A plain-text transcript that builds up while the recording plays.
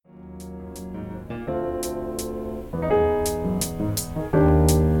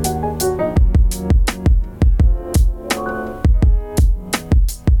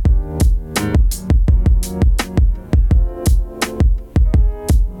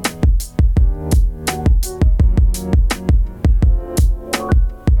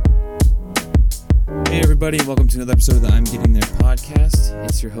Everybody, welcome to another episode of the I'm Getting There podcast.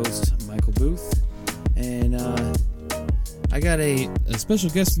 It's your host, Michael Booth, and I got a special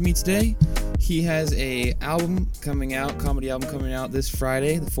guest with me today. He has a comedy album coming out this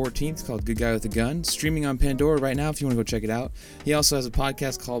Friday, the 14th, called Good Guy with a Gun, streaming on Pandora right now if you want to go check it out. He also has a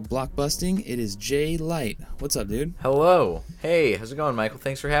podcast called Blockbusting. It is Jay Light. What's up, dude? Hello. Hey, how's it going, Michael?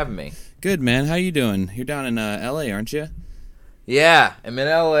 Thanks for having me. Good, man. How you doing? You're down in LA, aren't you? Yeah, I'm in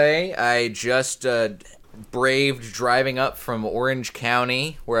LA. I just braved driving up from Orange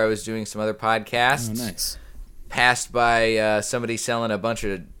County, where I was doing some other podcasts. Oh, nice. Passed by somebody selling a bunch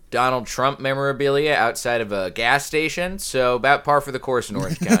of Donald Trump memorabilia outside of a gas station. So about par for the course in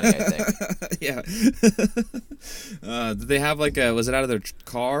Orange County, I think. Yeah. Did they have was it out of their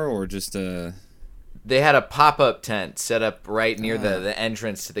car or just They had a pop-up tent set up right near the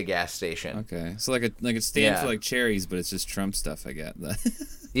entrance to the gas station. Okay, so like a stand for cherries, but it's just Trump stuff. I get that.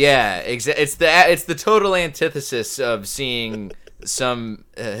 Yeah, it's the total antithesis of seeing some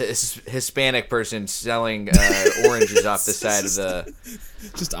Hispanic person selling oranges off the side of the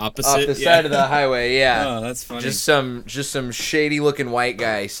side of the highway. Yeah, oh, that's funny. Just some shady looking white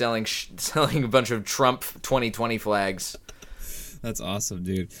guy selling a bunch of Trump 2020 flags. That's awesome,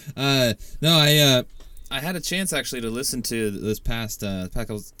 dude. I had a chance actually to listen to this past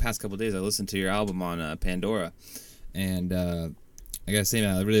couple of days. I listened to your album on Pandora, and I gotta say,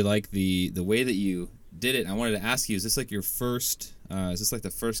 man, I really like the way that you did it. I wanted to ask you: is this like your first? Is this like the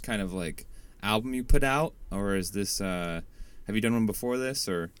first kind of like album you put out, or is this? Have you done one before this,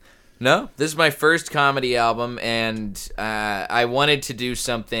 or? No, this is my first comedy album, and I wanted to do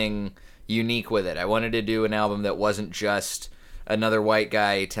something unique with it. I wanted to do an album that wasn't just another white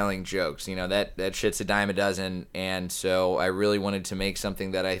guy telling jokes. You know, that shit's a dime a dozen, and so I really wanted to make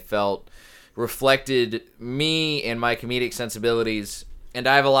something that I felt reflected me and my comedic sensibilities. And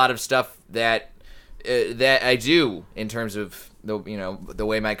I have a lot of stuff that I do in terms of the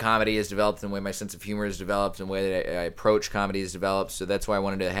way my comedy is developed and the way my sense of humor is developed and the way that I approach comedy is developed. So that's why I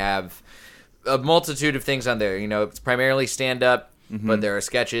wanted to have a multitude of things on there. You know, it's primarily stand-up, but there are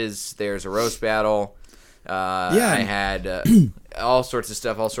sketches, there's a roast battle. I had all sorts of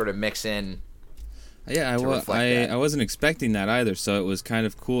stuff, all sort of mix in. Yeah, I wasn't expecting that either, so it was kind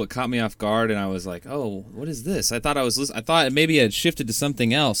of cool. It caught me off guard, and I was like, "Oh, what is this?" I thought maybe I had shifted to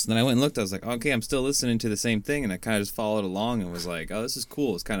something else. And then I went and looked. I was like, "Okay, I'm still listening to the same thing," and I kind of just followed along and was like, "Oh, this is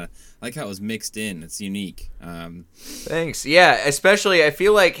cool." It's kind of I like how it was mixed in. It's unique. Thanks. Yeah, especially I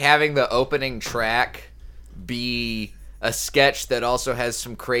feel like having the opening track be a sketch that also has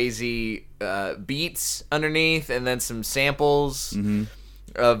some crazy beats underneath, and then some samples. Mm-hmm.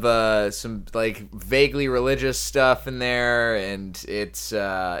 Of some like vaguely religious stuff in there, and it's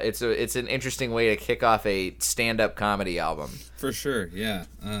an interesting way to kick off a stand-up comedy album. For sure, yeah.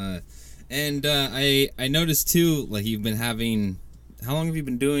 And I noticed too, like you've been having. How long have you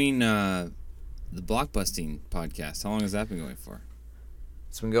been doing the Blockbusting podcast? How long has that been going for?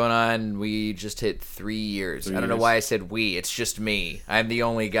 It's been going on. We just hit 3 years. I don't know why I said we. It's just me. I'm the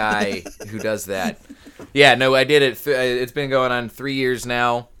only guy who does that. Yeah, no, I did it. It's been going on 3 years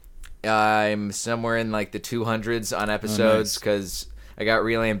now. I'm somewhere in like the 200s on episodes because I got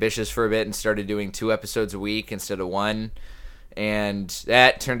real ambitious for a bit and started doing 2 episodes a week instead of 1. And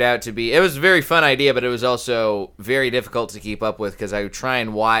that turned out to be... It was a very fun idea, but it was also very difficult to keep up with because I would try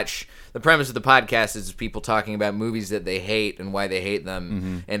and watch... The premise of the podcast is people talking about movies that they hate and why they hate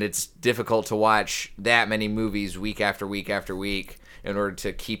them. And it's difficult to watch that many movies week after week after week in order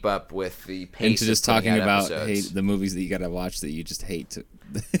to keep up with the pace and to just of talking about episodes. The movies that you got to watch that you just hate.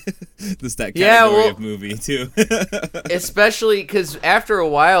 This that category of movie, too. Especially because after a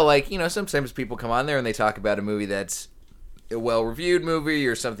while, sometimes people come on there and they talk about a movie that's a well-reviewed movie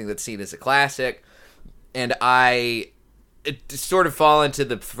or something that's seen as a classic. And it sort of fall into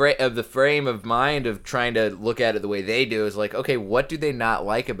the frame of mind of trying to look at it the way they do is like, okay, what do they not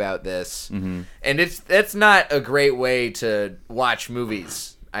like about this? And that's not a great way to watch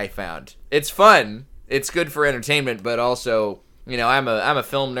movies. I found it's fun, it's good for entertainment, but also, I'm a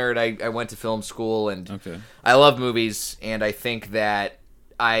film nerd. I went to film school and I love movies, and I think that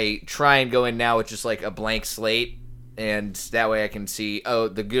I try and go in now with just like a blank slate, and that way I can see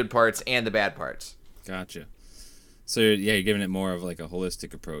the good parts and the bad parts. Gotcha. So, yeah, you're giving it more of like a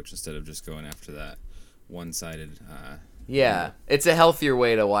holistic approach instead of just going after that one-sided Yeah, it's a healthier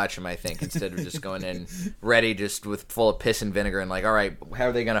way to watch them, I think, instead of just going in ready, just with full of piss and vinegar, and like, all right, how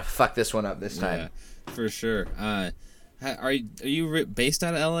are they gonna fuck this one up this time? Yeah, for sure. Are you based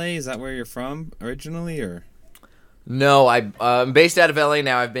out of L.A.? Is that where you're from originally, or? No, I'm based out of LA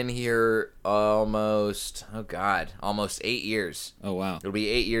now. I've been here almost 8 years. Oh, wow. It'll be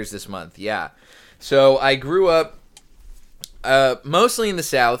 8 years this month, yeah. So I grew up mostly in the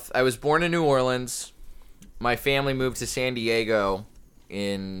South. I was born in New Orleans. My family moved to San Diego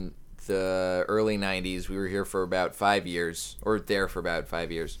in the early 90s. We were here for about 5 years, or there for about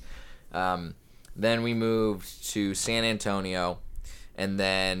 5 years. Then we moved to San Antonio, and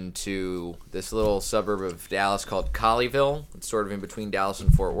then to this little suburb of Dallas called Colleyville. It's sort of in between Dallas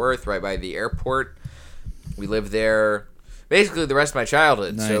and Fort Worth, right by the airport. We lived there basically the rest of my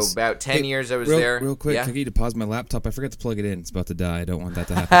childhood. Nice. So about 10 years I was there. Real quick, Yeah? can I get you to pause my laptop? I forgot to plug it in. It's about to die. I don't want that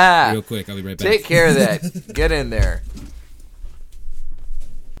to happen. Real quick, I'll be right back. Take care of that. Get in there.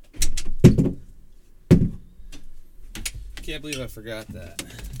 Can't believe I forgot that.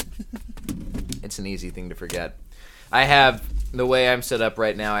 It's an easy thing to forget. I have, the way I'm set up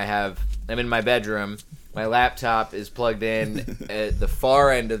right now, I'm in my bedroom. My laptop is plugged in at the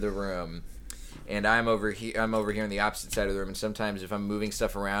far end of the room, and I'm over here on the opposite side of the room, and sometimes if I'm moving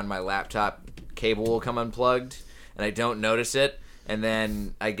stuff around, my laptop cable will come unplugged, and I don't notice it, and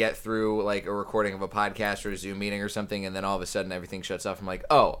then I get through like a recording of a podcast or a Zoom meeting or something, and then all of a sudden everything shuts off. I'm like,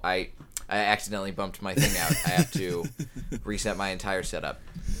 oh, I accidentally bumped my thing out. I have to reset my entire setup.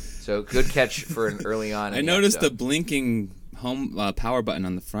 So good catch for an early on. I noticed the blinking home power button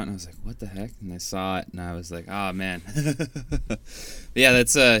on the front. And I was like, "What the heck?" And I saw it, and I was like, "Oh man." Yeah,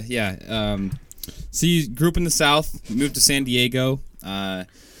 that's so you grew up in the South, moved to San Diego, and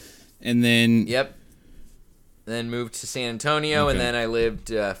then Yep. Then moved to San Antonio, Okay. and then I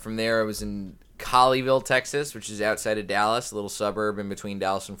lived from there. I was in Colleyville, Texas, which is outside of Dallas, a little suburb in between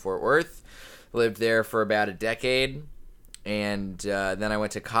Dallas and Fort Worth. Lived there for about a decade. And then I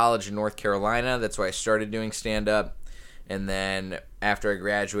went to college in North Carolina. That's where I started doing stand-up. And then after I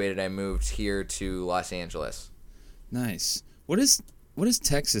graduated, I moved here to Los Angeles. Nice. What is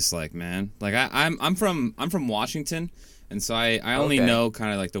Texas like, man? Like I'm from Washington, and so I only Okay. know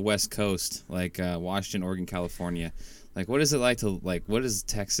kind of like the West Coast, like Washington, Oregon, California. Like, what is it like to what is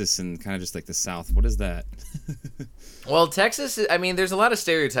Texas and kind of just like the South? What is that? Well, Texas, I mean, there's a lot of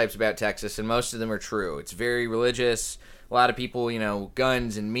stereotypes about Texas, and most of them are true. It's very religious. A lot of people,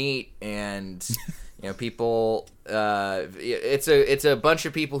 guns and meat, and people. It's a bunch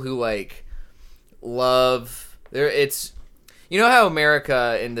of people who like love. It's how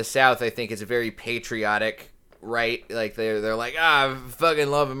America in the South, I think, is a very patriotic, right? Like they're like, I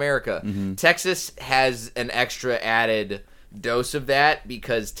fucking love America. Mm-hmm. Texas has an extra added dose of that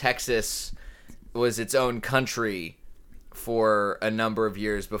because Texas was its own country for a number of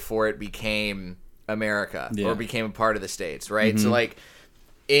years before it became America or became a part of the States, right? Mm-hmm. So like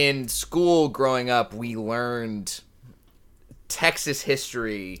in school growing up, we learned Texas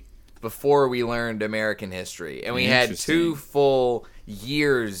history before we learned American history. And we had Interesting. 2 full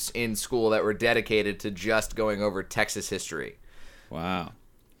years in school that were dedicated to just going over Texas history. Wow.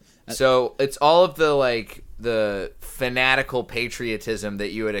 So it's all of the fanatical patriotism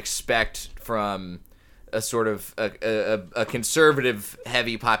that you would expect from a sort of a conservative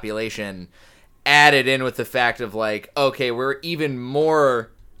heavy population added in with the fact of like, okay, we're even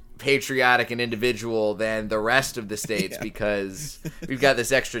more patriotic and individual than the rest of the states because we've got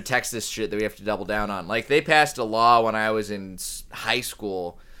this extra Texas shit that we have to double down on. Like they passed a law when I was in high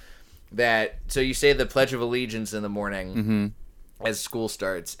school that, so you say the Pledge of Allegiance in the morning as school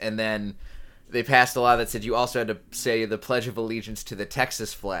starts, and then they passed a law that said you also had to say the Pledge of Allegiance to the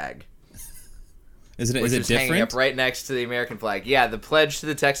Texas flag. Is it Which is hanging different? up right next to the American flag. Yeah, the pledge to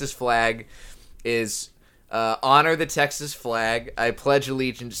the Texas flag is honor the Texas flag. I pledge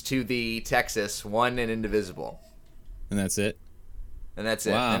allegiance to the Texas, one and indivisible. And that's it? And that's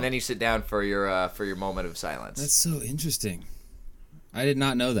it. Wow. And then you sit down for your moment of silence. That's so interesting. I did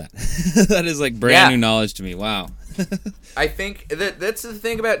not know that. That is like brand new knowledge to me. Wow. I think that's the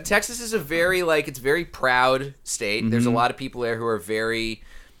thing about Texas is it's very proud state. There's a lot of people there who are very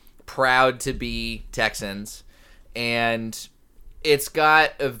proud to be Texans, and it's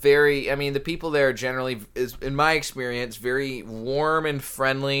got a very, the people there are generally, in my experience, very warm and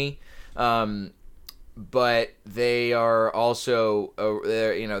friendly, but they are also,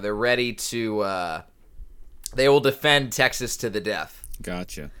 they're ready to, they will defend Texas to the death.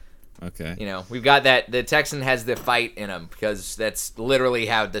 Gotcha. Okay. We've got that, the Texan has the fight in him, because that's literally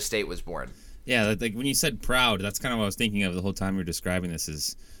how the state was born. Yeah, like when you said proud, that's kind of what I was thinking of the whole time you were describing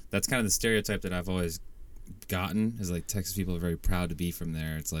this. That's kind of the stereotype that I've always gotten is like Texas people are very proud to be from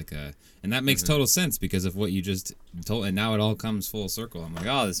there. It's like and that makes total sense because of what you just told, and now it all comes full circle. I'm like,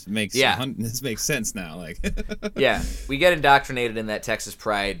 oh, this makes sense now. Like, yeah, we get indoctrinated in that Texas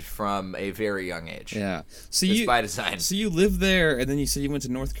pride from a very young age. Yeah, so it's by design. So you lived there, and then you said you went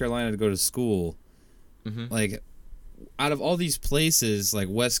to North Carolina to go to school. Like, out of all these places, like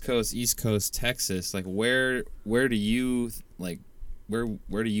West Coast, East Coast, Texas, like where do you like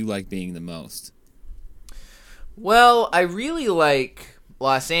being the most? Well, I really like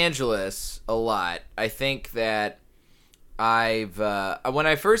Los Angeles a lot. I think that I've when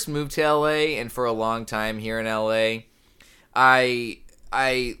I first moved to LA and for a long time here in LA, I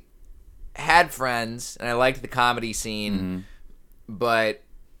had friends and I liked the comedy scene, but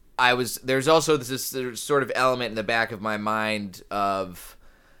there's also this sort of element in the back of my mind of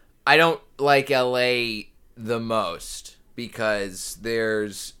I don't like LA the most. Because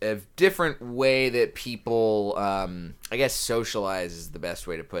there's a different way that people, I guess socialize is the best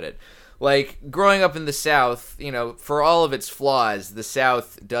way to put it. Like, growing up in the South, you know, for all of its flaws, the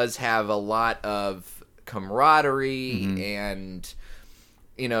South does have a lot of camaraderie and,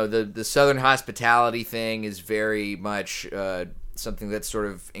 you know, the Southern hospitality thing is very much something that's sort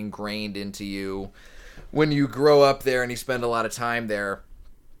of ingrained into you when you grow up there and you spend a lot of time there.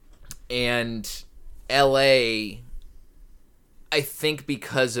 And L.A., I think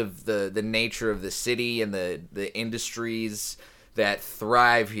because of the nature of the city and the industries that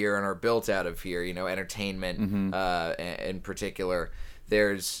thrive here and are built out of here, you know, entertainment in particular,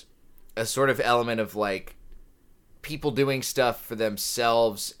 there's a sort of element of like people doing stuff for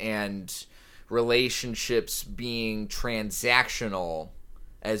themselves and relationships being transactional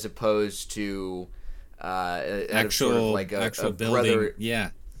as opposed to actual sort of like actual a building. brother.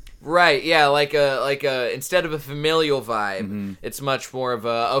 Yeah. Right, yeah, like a instead of a familial vibe, it's much more of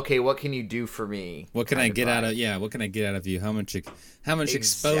a okay, what can you do for me? What can I get out of what can I get out of you? How much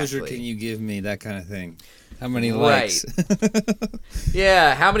exposure can you give me? That kind of thing. How many likes?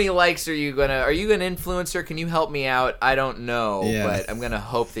 Yeah, how many likes are you an influencer? Can you help me out? I don't know, but I'm gonna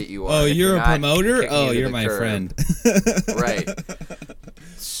hope that you are. Oh, you're a promoter? Oh, you're my friend. Right.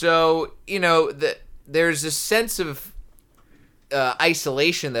 So, you know, there's a sense of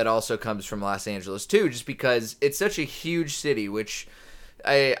isolation that also comes from Los Angeles too, just because it's such a huge city, which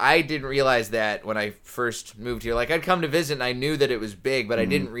I didn't realize that when I first moved here. Like, I'd come to visit and I knew that it was big, but I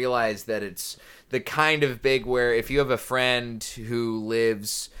didn't realize that it's the kind of big where if you have a friend who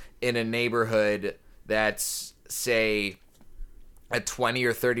lives in a neighborhood that's, say, a 20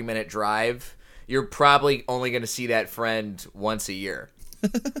 or 30 minute drive, you're probably only going to see that friend once a year.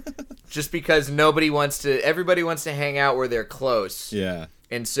 Just because everybody wants to hang out where they're close. Yeah.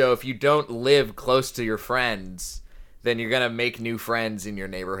 And so if you don't live close to your friends, then you're going to make new friends in your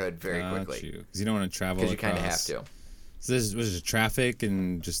neighborhood very quickly. Because you don't want to travel because you kind of have to. So was it traffic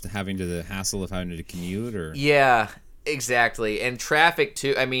and just having the hassle of having to commute? Or Yeah, exactly. And traffic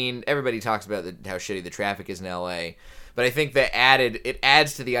too. I mean, everybody talks about how shitty the traffic is in LA, but I think that it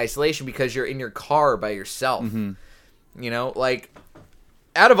adds to the isolation because you're in your car by yourself. You know, like,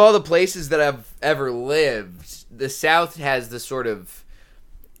 out of all the places that I've ever lived, the South has the sort of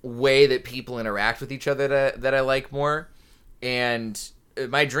way that people interact with each other that I like more. And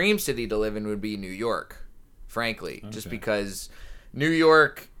my dream city to live in would be New York, frankly. Okay. Just because New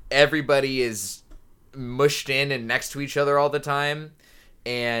York, everybody is mushed in and next to each other all the time.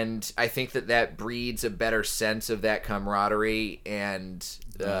 And I think that breeds a better sense of that camaraderie and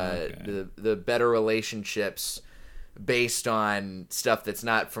the better relationships based on stuff that's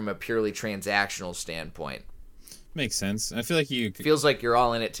not from a purely transactional standpoint. Makes sense. I feel like feels like you're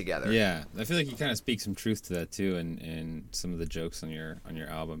all in it together. Yeah, I feel like you kind of speak some truth to that too, in some of the jokes on your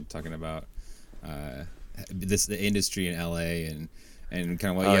album, talking about the industry in LA and kind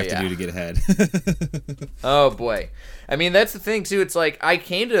of what you have to do to get ahead. Oh boy, I mean that's the thing too. It's like I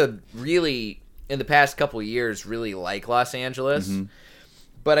came to really in the past couple of years really like Los Angeles.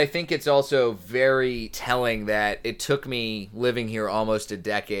 But I think it's also very telling that it took me living here almost a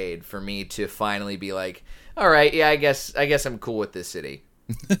decade for me to finally be like, all right, yeah, I guess I'm cool with this city.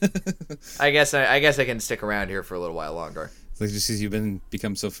 I guess I can stick around here for a little while longer. It's like just because you've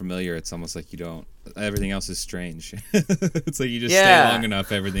become so familiar, it's almost like you don't. Everything else is strange. It's like you just stay long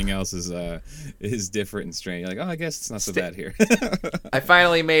enough, everything else is different and strange. You're like, oh, I guess it's not so bad here. I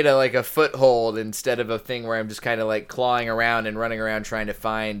finally made a foothold instead of a thing where I'm just kind of like clawing around and running around trying to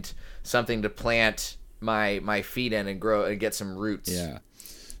find something to plant my feet in and grow and get some roots. Yeah.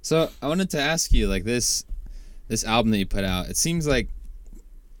 So I wanted to ask you, like, this album that you put out, it seems like,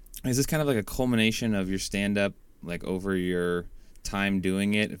 is this kind of like a culmination of your stand-up, like, over your time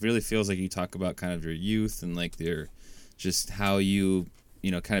doing it. It really feels like you talk about kind of your youth and like your just how you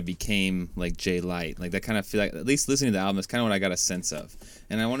kind of became like Jay Light. Like that kind of feel like, at least listening to the album, is kind of what I got a sense of.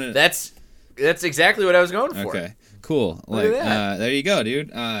 And I wanted That's exactly what I was going for. Okay. Cool. Look at that. There you go,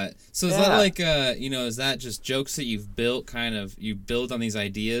 dude. So is that like is that just jokes that you've built, kind of you build on these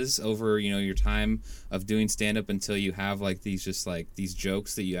ideas over, your time of doing stand up until you have like these just like these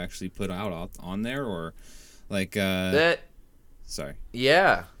jokes that you actually put out on there, or like sorry.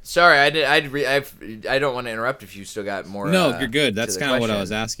 Yeah. Sorry, I don't want to interrupt if you still got more. No, you're good. That's kind of what I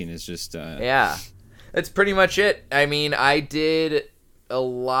was asking. Is just yeah. That's pretty much it. I mean, I did a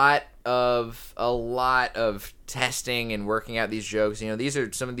lot of testing and working out these jokes.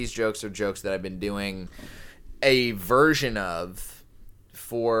 Some of these jokes are jokes that I've been doing a version of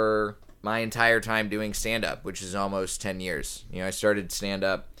for my entire time doing stand-up, which is almost 10 years. I started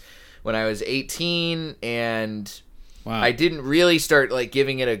stand-up when I was 18, and wow. I didn't really start like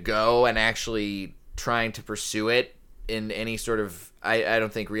giving it a go and actually trying to pursue it in any sort of, I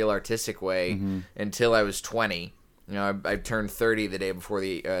don't think, real artistic way until I was 20. I turned 30 the day before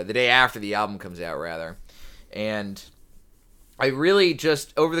the day after the album comes out, rather, and I really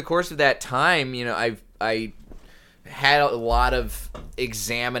just over the course of that time, I had a lot of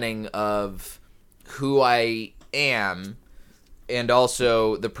examining of who I am and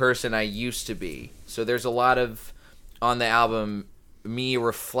also the person I used to be. So there's a lot of on the album me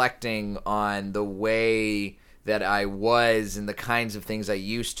reflecting on the way that I was and the kinds of things I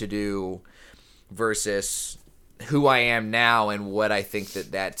used to do versus who I am now and what I think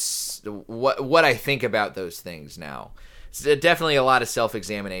that's what I think about those things now. So definitely a lot of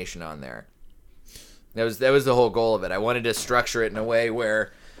self-examination on there. That was the whole goal of it. I wanted to structure it in a way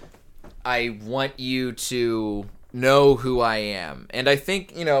where I want you to know who I am. And I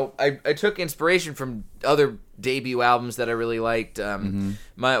think, I took inspiration from other debut albums that I really liked. One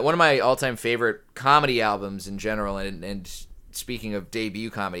of my all-time favorite comedy albums in general, and speaking of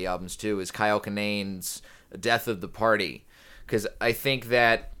debut comedy albums too, is Kyle Kinane's Death of the Party, because I think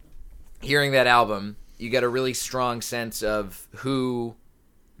that hearing that album, you get a really strong sense of who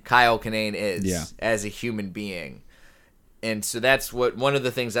Kyle Kinane is as a human being. And so that's one of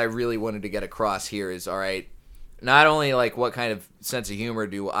the things I really wanted to get across here is, all right, not only like what kind of sense of humor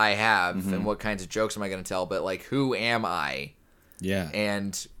do I have and what kinds of jokes am I going to tell, but like who am I? Yeah.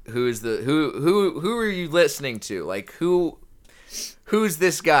 And who are you listening to? Like who's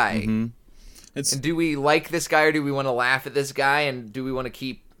this guy? And do we like this guy, or do we want to laugh at this guy, and do we want to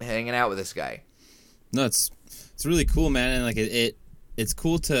keep hanging out with this guy? No, it's really cool, man, and like it's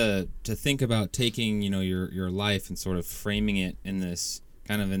cool to think about taking your life and sort of framing it in this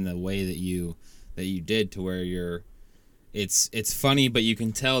kind of in the way that you did, to where it's funny, but you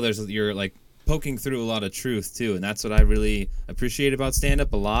can tell you're like poking through a lot of truth too, and that's what I really appreciate about stand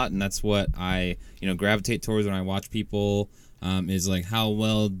up a lot, and that's what I gravitate towards when I watch people, is like how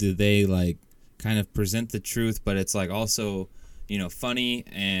well do they like kind of present the truth, but it's like also funny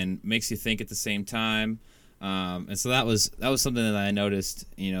and makes you think at the same time, and so that was something that I noticed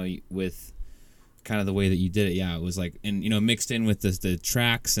with kind of the way that you did it. Yeah, it was like, and mixed in with the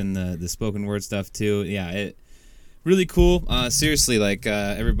tracks and the spoken word stuff too. Yeah, it really cool. Seriously, like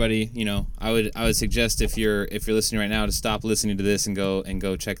everybody, I would suggest if you're listening right now to stop listening to this and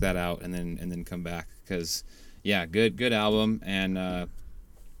go check that out, and then come back, because yeah, good album. And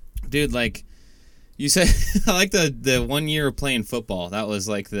dude, like you said, I like the 1 year of playing football. That was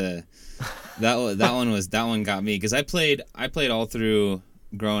like that one got me, because I played all through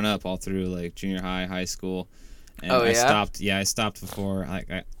growing up, all through like junior high, high school, and I stopped before.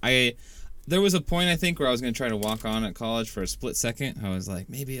 I there was a point, I think, where I was going to try to walk on at college for a split second. I was like,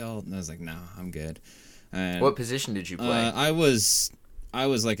 maybe I was like, no, I'm good. And what position did you play? I was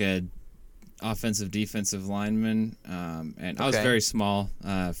like a offensive defensive lineman, and I was very small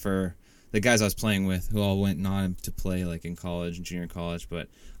for the guys I was playing with, who all went on to play like in college and junior college, but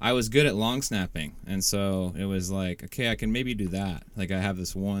I was good at long snapping, and so it was like, okay, I can maybe do that. Like, I have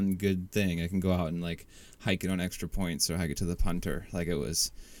this one good thing. I can go out and like hike it on extra points or hike it to the punter. Like, it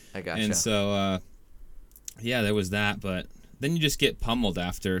was. I gotcha. And so, yeah, there was that, but then you just get pummeled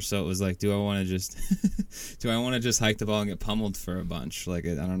after. So it was like, do I want to just hike the ball and get pummeled for a bunch? Like,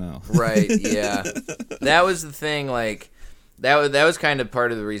 I don't know. Right. Yeah. That was the thing. Like, that was kind of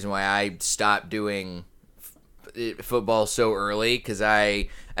part of the reason why I stopped doing football so early, because I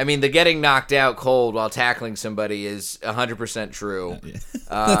mean, the getting knocked out cold while tackling somebody is 100% true.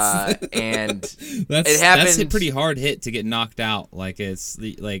 And it happened. That's a pretty hard hit to get knocked out. Like, I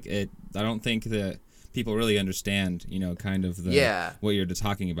don't think that people really understand, kind of what you're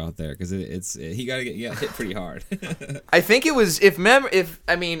talking about there, because he got hit pretty hard. I think it was if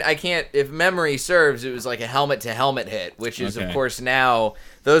memory serves, it was like a helmet to helmet hit, which is of course now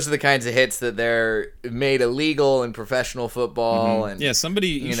those are the kinds of hits that they're made illegal in professional football. And somebody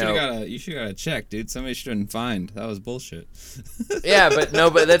you should have got a check, dude. Somebody should have been fined. That was bullshit. but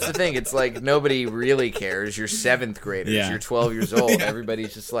that's the thing. It's like nobody really cares. You're 7th graders. You're 12 years old.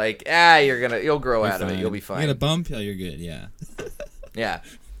 Everybody's just like, you'll grow out of it. You'll be fine. You get a bump, you're good. Yeah. Yeah.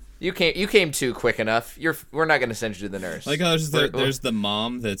 You came too quick enough. We're not going to send you to the nurse. Like there's the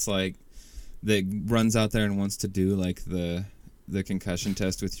mom that's like that runs out there and wants to do like the concussion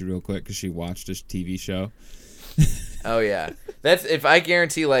test with you real quick because she watched a TV show. Oh yeah, that's if I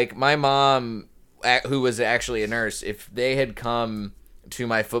guarantee like my mom, who was actually a nurse, if they had come to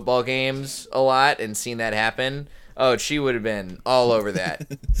my football games a lot and seen that happen, she would have been all over that.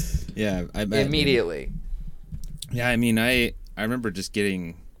 Yeah, I bet immediately. Yeah, I mean, I remember just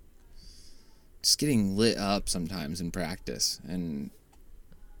getting lit up sometimes in practice and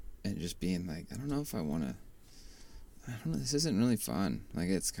just being like, I don't know if I want to. I don't know. This isn't really fun. Like,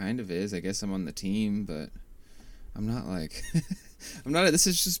 it's kind of is. I guess I'm on the team, but I'm not like. This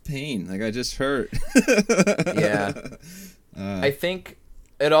is just pain. Like, I just hurt. Yeah. I think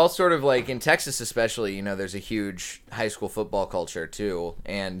it all sort of like in Texas, especially. There's a huge high school football culture too,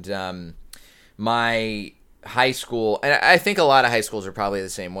 and my high school, and I think a lot of high schools are probably the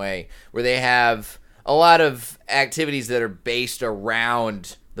same way, where they have a lot of activities that are based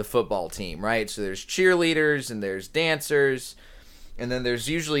around the football team, right? So there's cheerleaders and there's dancers, and then there's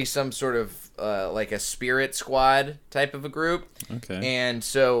usually some sort of like a spirit squad type of a group. Okay. And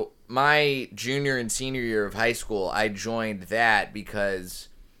so my junior and senior year of high school, I joined that because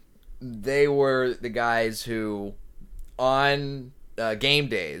they were the guys who on game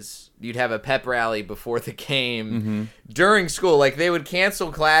days, you'd have a pep rally before the game during school. Like they would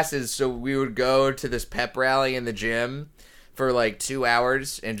cancel classes so we would go to this pep rally in the gym for like 2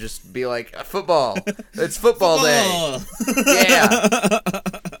 hours and just be like, football. It's football day. Yeah.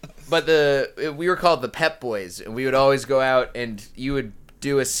 But we were called the Pep Boys, and we would always go out and you would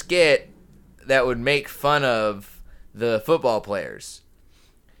do a skit that would make fun of the football players.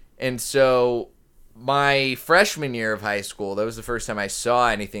 And so my freshman year of high school, that was the first time I saw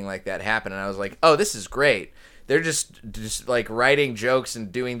anything like that happen, and I was like, oh, this is great. They're just like writing jokes and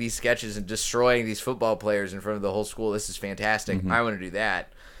doing these sketches and destroying these football players in front of the whole school. This is fantastic. I want to do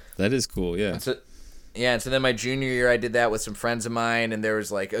that. That is cool, yeah. And so then my junior year, I did that with some friends of mine, and there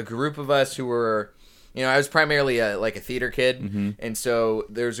was like a group of us who were, I was primarily a theater kid, and so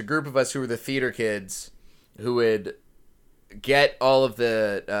there's a group of us who were the theater kids who would get all of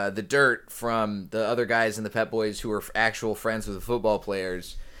the dirt from the other guys in the Pep Boys who were actual friends with the football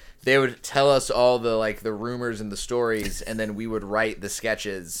players. They would tell us all the rumors and the stories, and then we would write the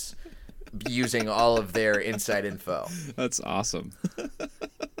sketches using all of their inside info. That's awesome.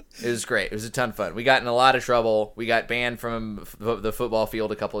 It was great. It was a ton of fun. We got in a lot of trouble. We got banned from the football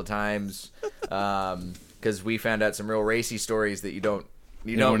field a couple of times because we found out some real racy stories that you don't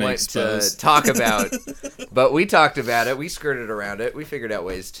want to talk about. But we talked about it. We skirted around it. We figured out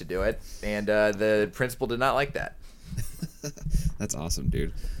ways to do it, and the principal did not like that. That's awesome,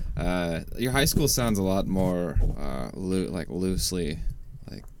 dude. Your high school sounds a lot more loosely.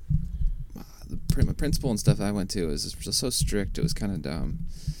 Like the principal and stuff I went to was just so strict. It was kind of dumb.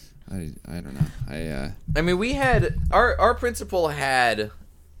 I don't know. I mean, we had our principal had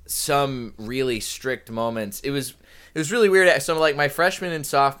some really strict moments. It was really weird. So like my freshman and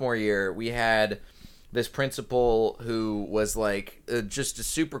sophomore year, we had this principal who was like just a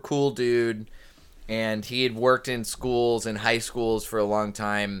super cool dude. And he had worked in schools and high schools for a long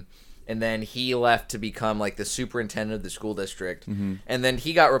time. And then he left to become like the superintendent of the school district. And then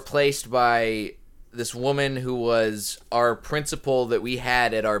he got replaced by this woman who was our principal that we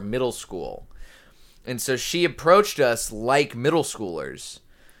had at our middle school. And so she approached us like middle schoolers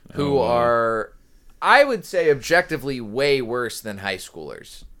who are, I would say, objectively way worse than high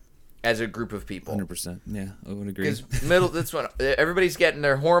schoolers. As a group of people. 100%. Yeah, I would agree. Because that's what everybody's getting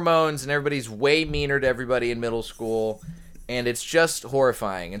their hormones, and everybody's way meaner to everybody in middle school, and it's just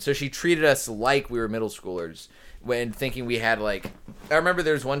horrifying. And so she treated us like we were middle schoolers, when thinking we had like. I remember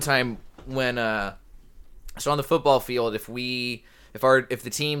there was one time when, so on the football field, if the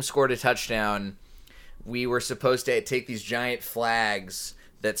team scored a touchdown, we were supposed to take these giant flags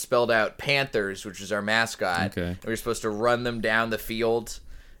that spelled out Panthers, which is our mascot. Okay. And we were supposed to run them down the field.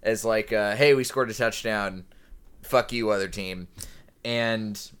 As like, hey, we scored a touchdown. Fuck you, other team.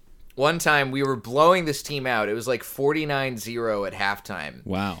 And one time we were blowing this team out. It was like 49-0 at halftime.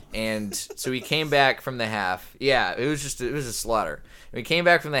 Wow. And so we came back from the half. Yeah, it was a slaughter. And we came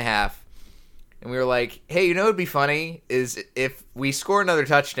back from the half, and we were like, hey, you know what would be funny is if we score another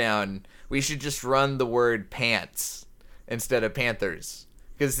touchdown, we should just run the word pants instead of Panthers.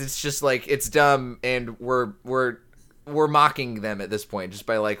 Because it's just like, it's dumb, and we're mocking them at this point just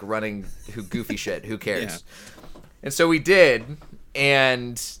by like running goofy shit. Who cares? Yeah. And so we did,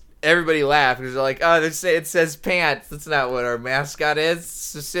 and everybody laughed because they're like, "Oh, it says pants. That's not what our mascot is. It's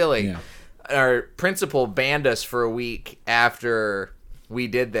so silly." Yeah. Our principal banned us for a week after we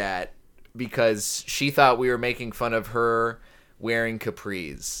did that because she thought we were making fun of her wearing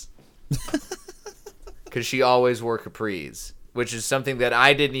capris. Because she always wore capris, which is something that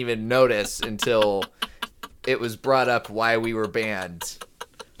I didn't even notice until it was brought up why we were banned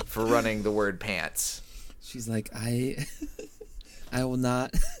for running the word pants. She's like, I will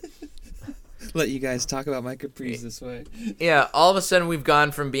not let you guys talk about my capris this way. Yeah, all of a sudden we've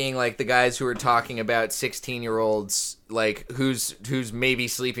gone from being like the guys who are talking about 16-year-olds, like who's maybe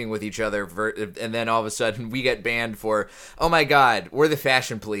sleeping with each other, and then all of a sudden we get banned for, oh my God, we're the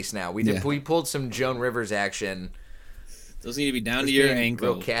fashion police now. We pulled some Joan Rivers action. Those need to be down to your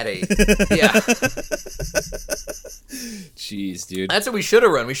ankle. Real catty. Yeah. Jeez, dude. That's what we should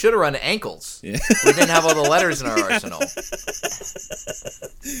have run. We should have run ankles. Yeah. We didn't have all the letters in our arsenal.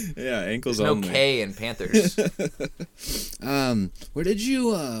 Yeah, ankles There's only. no K in Panthers. Where did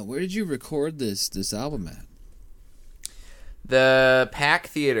you record this album at? The Pack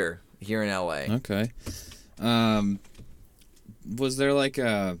Theater here in LA. Okay. Was there like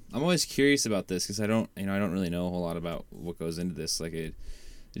I'm always curious about this because I don't really know a whole lot about what goes into this. Like,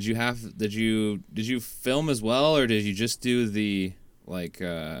 did you film as well, or did you just do the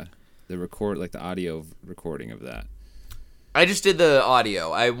the audio recording of that? I just did the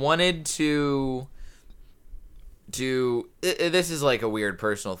audio. I wanted to do this is like a weird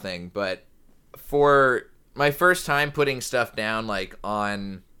personal thing, but for my first time putting stuff down like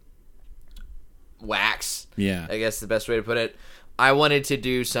on wax, yeah, I guess the best way to put it, I wanted to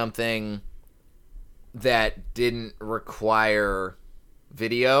do something that didn't require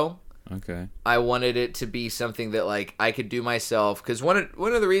video. Okay. I wanted it to be something that like I could do myself, because one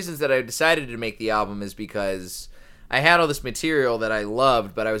of the reasons that I decided to make the album is because I had all this material that I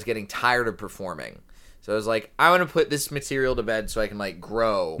loved, but I was getting tired of performing. So I was like, I want to put this material to bed so I can like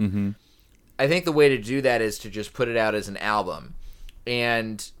grow. Mm-hmm. I think the way to do that is to just put it out as an album.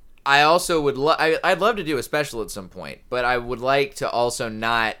 And I also would I'd love to do a special at some point, but I would like to also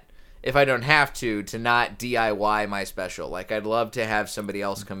not, if I don't have to not DIY my special. Like, I'd love to have somebody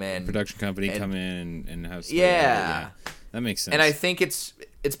else come in. Production company come in and have stuff. Yeah. That makes sense. And I think it's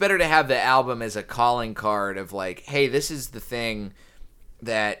better to have the album as a calling card of like, hey, this is the thing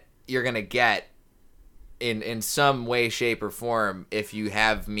that you're going to get in some way, shape, or form if you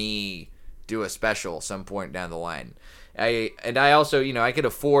have me do a special some point down the line. I also, I could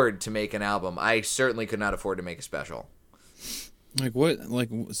afford to make an album. I certainly could not afford to make a special. Like what? Like,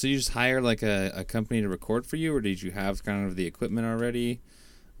 so you just hire like a company to record for you, or did you have kind of the equipment already?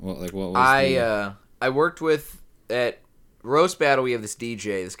 What was I worked with at Roast Battle. We have this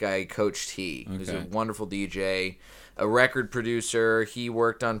DJ, this guy Coach T, who's a wonderful DJ, a record producer. He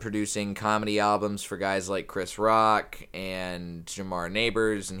worked on producing comedy albums for guys like Chris Rock and Jamar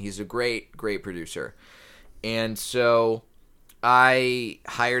Neighbors, and he's a great producer. And so I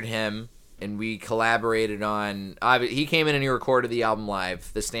hired him, and we collaborated on... he came in and he recorded the album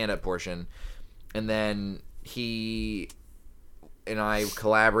live, the stand-up portion. And then he and I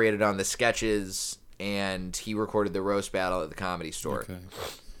collaborated on the sketches, and he recorded the roast battle at the Comedy Store. Okay.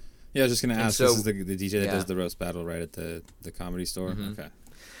 Yeah, I was just going to ask, so, this is the DJ that does the roast battle right at the Comedy Store? Mm-hmm. Okay.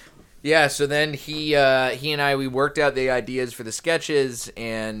 Yeah, so then he and I, we worked out the ideas for the sketches,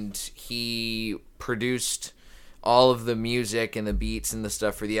 and he produced all of the music and the beats and the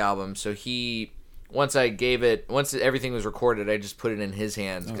stuff for the album. So once everything was recorded, I just put it in his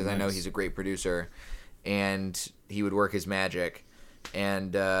hands because I know he's a great producer, and he would work his magic.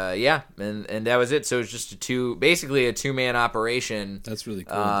 And and that was it. So it was just basically a two-man operation. That's really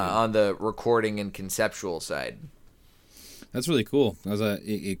cool. On the recording and conceptual side. That's really cool.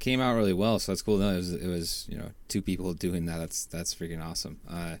 It came out really well, so that's cool. No, it was two people doing that. That's freaking awesome.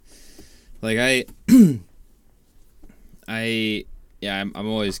 I'm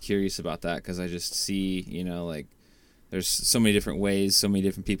always curious about that because I just see like there's so many different ways, so many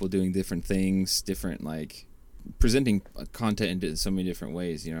different people doing different things, different like presenting content in so many different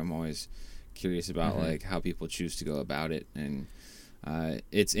ways. I'm always curious about like how people choose to go about it, and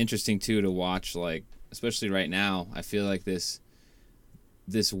it's interesting too to watch, like especially right now. I feel like this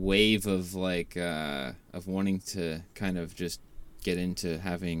this wave of like of wanting to kind of just get into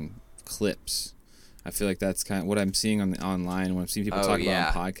having clips. I feel like that's kind of what I'm seeing on the online when I'm seeing people talk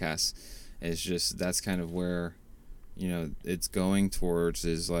about on podcasts. Is just that's kind of where, you know, it's going towards,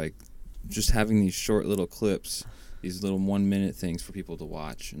 is like just having these short little clips, these little 1 minute things for people to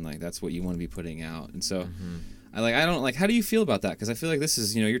watch, and like that's what you want to be putting out. And so I don't like, how do you feel about that? Because I feel like this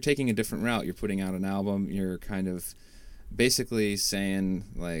is, you know, you're taking a different route. You're putting out an album. You're kind of basically saying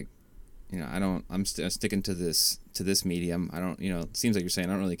like, you know, I'm sticking to this medium. I don't, you know, it seems like you're saying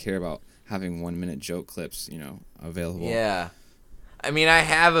I don't really care about having 1 minute joke clips, you know, available. Yeah. I mean, I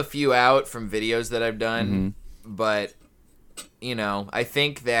have a few out from videos that I've done, but, you know, I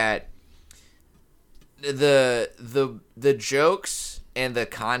think that the jokes and the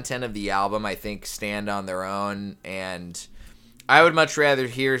content of the album, I think, stand on their own, and I would much rather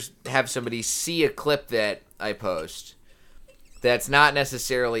have somebody see a clip that I post that's not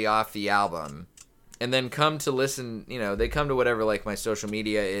necessarily off the album, and then come to listen, you know, they come to whatever, like, my social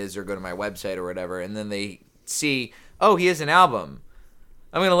media is, or go to my website or whatever, and then they see, oh, he has an album.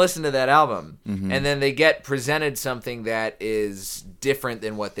 I'm going to listen to that album. And then they get presented something that is different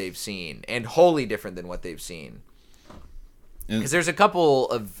than what they've seen, and wholly different than what they've seen. Because there's a couple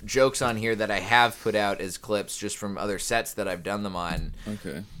of jokes on here that I have put out as clips just from other sets that I've done them on.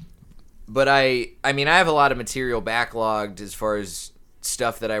 Okay. But I mean, I have a lot of material backlogged as far as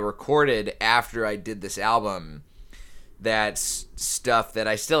stuff that I recorded after I did this album. That's stuff that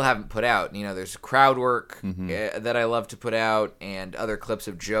I still haven't put out. You know, there's crowd work that I love to put out, and other clips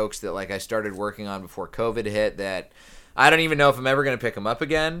of jokes that, like, I started working on before COVID hit that I don't even know if I'm ever going to pick them up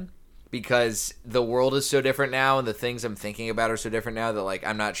again, because the world is so different now, and the things I'm thinking about are so different now that, like,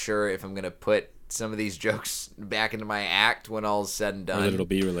 I'm not sure if I'm going to put some of these jokes back into my act when all's said and done. Or that it'll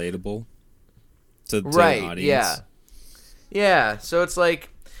be relatable to the audience. Yeah. So it's like,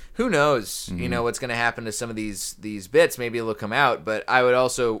 who knows, you know, what's going to happen to some of these bits. Maybe it'll come out, but I would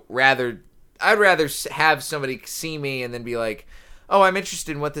also rather have somebody see me and then be like, oh, I'm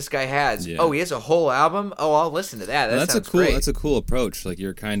interested in what this guy has. Yeah. Oh, he has a whole album? Oh, I'll listen to that. That's a cool approach. Like,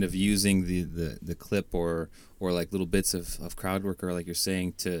 you're kind of using the clip or like little bits of crowd work, or like you're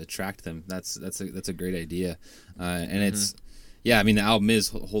saying, to attract them. That's a great idea. And it's, yeah, I mean, the album is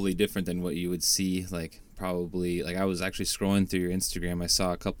wholly different than what you would see, like, probably, like, I was actually scrolling through your Instagram. I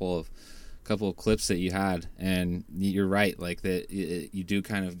saw a couple of clips that you had, and you're right, like, that you do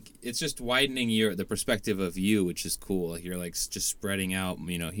kind of, it's just widening the perspective of you, which is cool. Like, you're like just spreading out,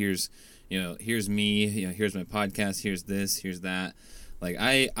 you know, here's me, you know, here's my podcast, here's this, here's that. Like,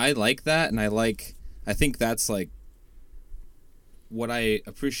 I like that, and I think that's like what I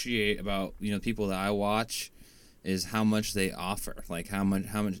appreciate about, you know, people that I watch, is how much they offer, like how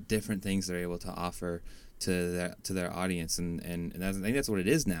much different things they're able to offer to their audience, and I think that's what it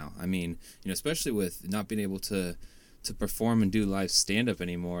is now. I mean, you know, especially with not being able to perform and do live stand-up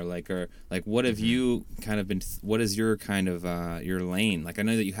anymore, like, or like, what have you kind of been, what is your kind of your lane? Like, I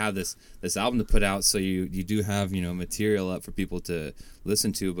know that you have this album to put out, so you do have, you know, material up for people to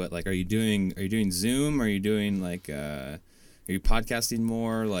listen to, but like, are you doing Zoom? Are you doing like are you podcasting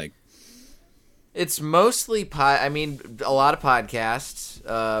more? Like, it's mostly I mean, a lot of podcasts.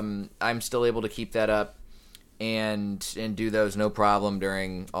 I'm still able to keep that up and do those no problem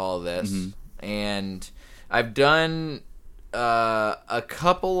during all of this. And I've done a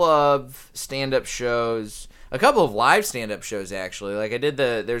couple of stand-up shows, a couple of live stand-up shows, actually. Like, I did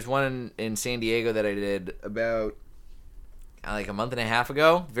there's one in San Diego that I did about like a month and a half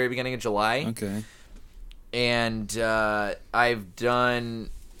ago, very beginning of July. Okay. And I've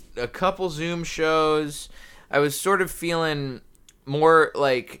done a couple Zoom shows. I was sort of feeling more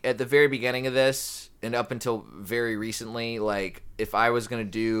like, at the very beginning of this and up until very recently, like, if I was going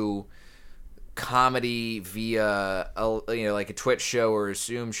to do comedy via like a Twitch show or a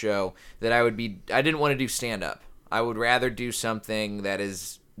Zoom show, that I didn't want to do stand-up. I would rather do something that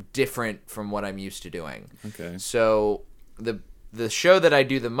is different from what I'm used to doing. Okay. So the show that I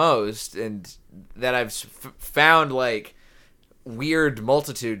do the most, and that I've found like weird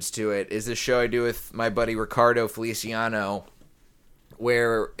multitudes to it, is this show I do with my buddy Ricardo Feliciano,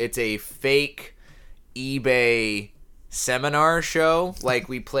 where it's a fake eBay seminar show. Like,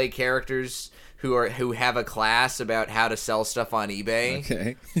 we play characters who have a class about how to sell stuff on eBay.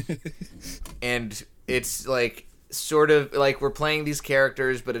 Okay. And it's like, sort of like, we're playing these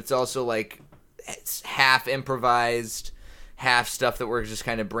characters, but it's also like, it's half improvised, half stuff that we're just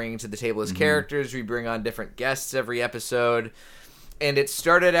kind of bringing to the table as characters. We bring on different guests every episode. And it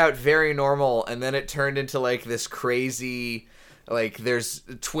started out very normal, and then it turned into like this crazy Like there's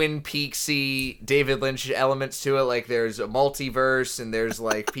Twin Peaksy David Lynch elements to it. Like there's a multiverse, and there's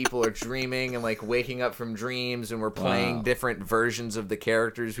like people are dreaming and like waking up from dreams, and we're playing different versions of the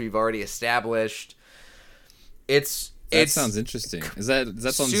characters we've already established. That sounds interesting. Is that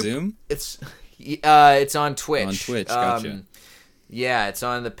on Zoom? It's on Twitch. On Twitch, gotcha. Yeah, it's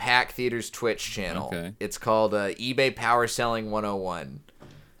on the Pack Theaters Twitch channel. Okay. It's called eBay Power Selling 101.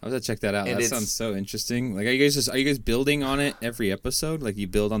 I'll have to check that out. That sounds so interesting. Like, are you guys building on it every episode? Like, you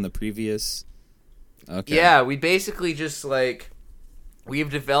build on the previous? Okay. Yeah, we basically just, like, we've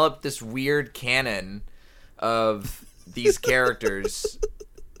developed this weird canon of these characters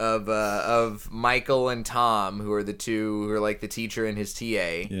of Michael and Tom, who are the two who are, like, the teacher and his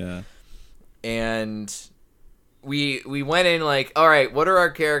TA. Yeah. And we went in like, all right, what are our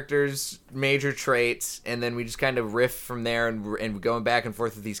characters' major traits? And then we just kind of riff from there and going back and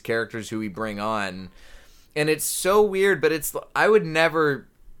forth with these characters who we bring on. And it's so weird, but I would never,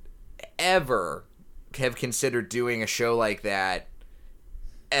 ever have considered doing a show like that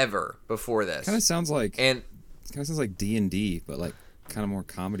ever before this. Kind of sounds like D&D, but like kind of more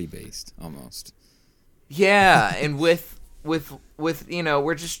comedy based almost. Yeah, and with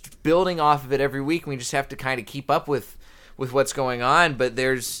we're just building off of it every week, and we just have to kind of keep up with what's going on, but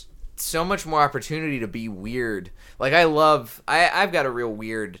there's so much more opportunity to be weird. Like I've got a real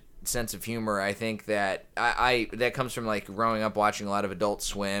weird sense of humor. I think that that comes from like growing up watching a lot of Adult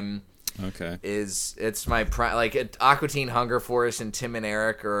Swim. Okay. It's my like Aqua Teen Hunger Force and Tim and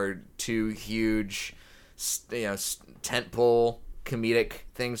Eric are two huge tentpole comedic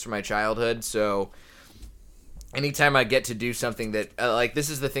things from my childhood. So anytime I get to do something that like this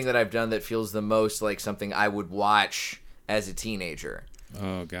is the thing that I've done that feels the most like something I would watch as a teenager.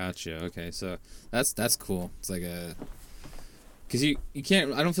 Oh, gotcha. Okay, so that's cool. It's like because you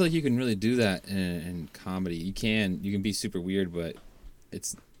can't. I don't feel like you can really do that in comedy. You can be super weird, but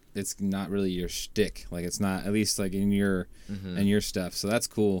it's not really your shtick. Like it's not, at least like in your stuff. So that's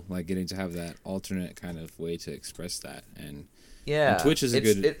cool. Like getting to have that alternate kind of way to express that. And Twitch is a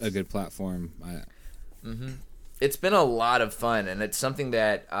good platform. It's been a lot of fun, and it's something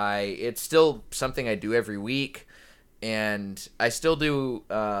that it's still something I do every week, and I still do.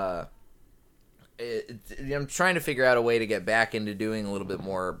 I'm trying to figure out a way to get back into doing a little bit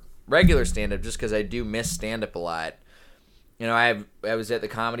more regular stand-up, just because I do miss stand-up a lot. I was at the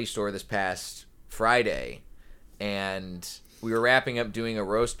Comedy Store this past Friday, and we were wrapping up doing a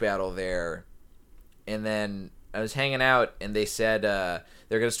roast battle there, and then I was hanging out, and they said they're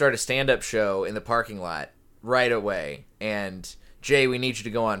going to start a stand-up show in the parking lot right away, and Jay, we need you to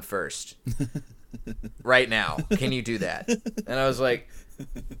go on first right now. Can you do that? And I was like,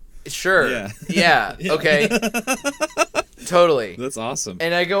 sure. Yeah. Okay. Totally. That's awesome.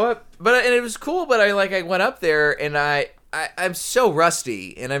 And I go up, and it was cool, but I went up there, and I'm so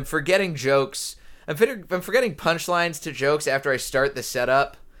rusty, and I'm forgetting jokes. I'm forgetting punchlines to jokes after I start the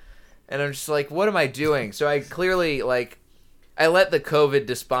setup, and I'm just like, what am I doing? So I clearly I let the COVID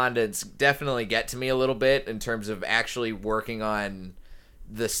despondence definitely get to me a little bit in terms of actually working on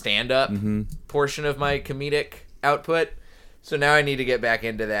the stand-up portion of my comedic output. So now I need to get back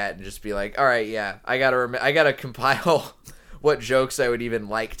into that and just be like, all right, yeah, I gotta compile what jokes I would even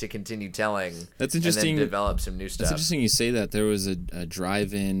like to continue telling. That's interesting. And then develop some new stuff. That's interesting you say that. There was a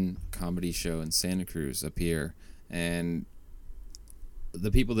drive-in comedy show in Santa Cruz up here, and the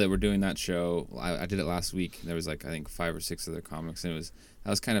people that were doing that show, I did it last week. There was I think 5 or 6 other comics, and that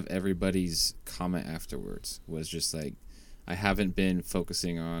was kind of everybody's comment afterwards. Was just like, I haven't been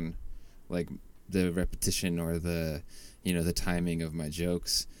focusing on like the repetition or the the timing of my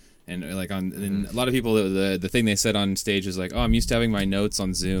jokes, and and a lot of people the thing they said on stage is like, oh, I'm used to having my notes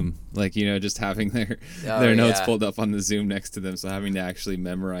on Zoom, just having their notes pulled up on the Zoom next to them, so having to actually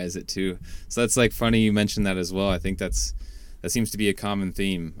memorize it too. So that's funny you mentioned that as well. I think that seems to be a common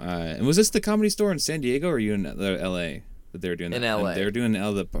theme. And was this the Comedy Store in San Diego, or are you in L.A. that they were doing that? In L.A. They're doing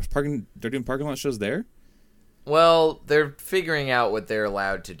they're doing parking lot shows there? Well, they're figuring out what they're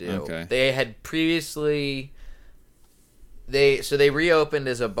allowed to do. Okay. They had previously they reopened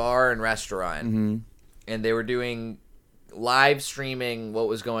as a bar and restaurant, and they were doing live streaming what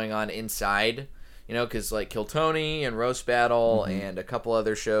was going on inside. Because Kill Tony and Roast Battle and a couple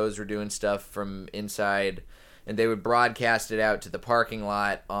other shows were doing stuff from inside. And they would broadcast it out to the parking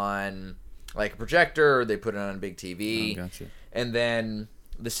lot on a projector, or they put it on a big TV. Oh, gotcha. And then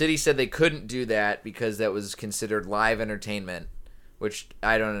the city said they couldn't do that because that was considered live entertainment, which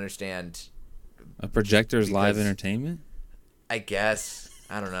I don't understand. A projector's live entertainment? I guess.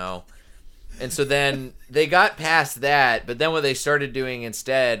 I don't know. And so then they got past that, but then what they started doing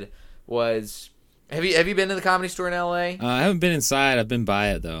instead was Have you been to the Comedy Store in L.A.? I haven't been inside. I've been by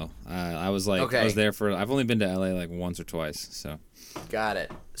it though. I was Okay. there for. I've only been to LA like once or twice. So Got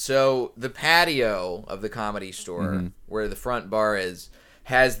it. So the patio of the Comedy Store, where the front bar is,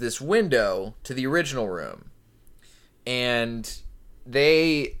 has this window to the original room, and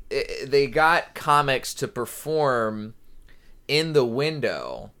they got comics to perform in the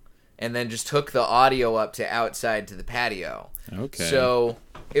window, and then just hook the audio up to outside to the patio. okay. So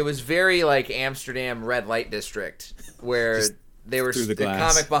it was very like Amsterdam red light district, where Just they were through the the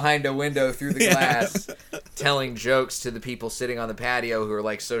glass. comic behind a window through the Yeah. glass, telling jokes to the people sitting on the patio who are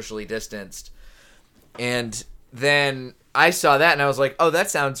like socially distanced. And then I saw that and I was like, "Oh, that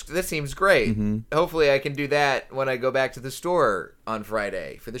seems great. Hopefully, I can do that when I go back to the store on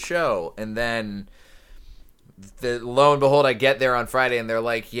Friday for the show." And then, lo and behold, I get there on Friday and they're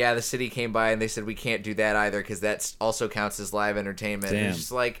like, "Yeah, the city came by and they said we can't do that either because that also counts as live entertainment." And Damn. it's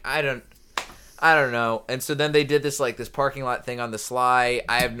just like I don't know. And so then they did this parking lot thing on the sly.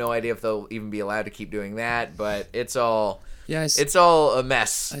 I have no idea if they'll even be allowed to keep doing that, but it's all it's all a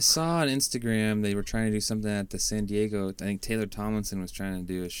mess. I saw on Instagram they were trying to do something at the San Diego. I think Taylor Tomlinson was trying to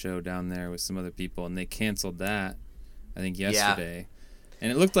do a show down there with some other people, and they canceled that. I think yesterday,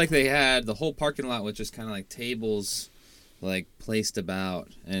 and it looked like they had the whole parking lot with just kind of like tables, like placed about.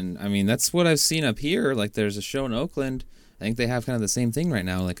 And I mean, that's what I've seen up here. Like, there's a show in Oakland. I think they have kind of the same thing right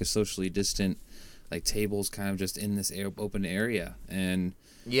now, like a socially distant, like tables kind of just in this open area. And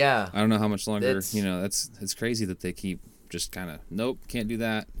Yeah. I don't know how much longer. It's- It's crazy that they keep just kind of nope, can't do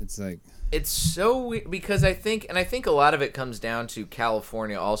that. It's like It's so weird because I think a lot of it comes down to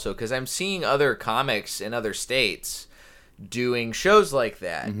California also, because I'm seeing other comics in other states doing shows like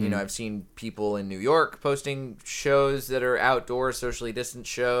that. You know, I've seen people in New York posting shows that are outdoor, socially distant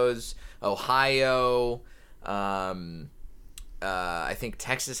shows. Ohio, I think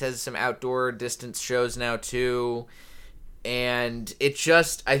Texas has some outdoor distance shows now too. And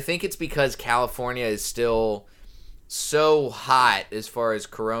I think it's because California is still so hot as far as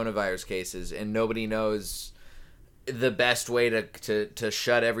coronavirus cases, and nobody knows the best way to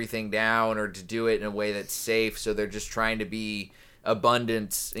shut everything down or to do it in a way that's safe. So they're just trying to be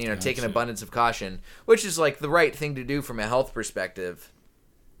abundance, take an abundance of caution, which is like the right thing to do from a health perspective.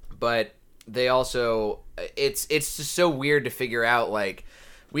 But they also, it's just so weird to figure out. Like,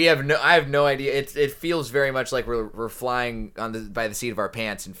 I have no idea. It feels very much like we're flying by the seat of our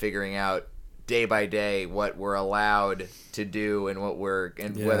pants and figuring out day by day what we're allowed to do and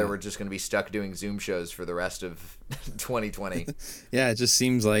whether we're just going to be stuck doing Zoom shows for the rest of 2020. yeah, it just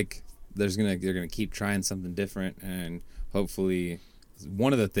seems like they're gonna keep trying something different, and hopefully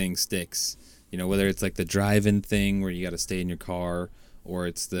one of the things sticks. Whether it's like the drive-in thing where you got to stay in your car, or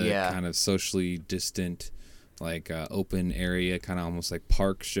it's the kind of socially distant, like open area, kind of almost like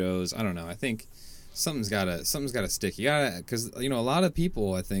park shows. I don't know. I think something's gotta stick. You gotta, because a lot of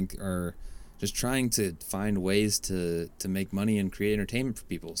people I think are just trying to find ways to make money and create entertainment for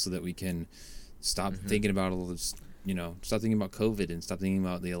people, so that we can stop thinking about all this. Stop thinking about COVID and stop thinking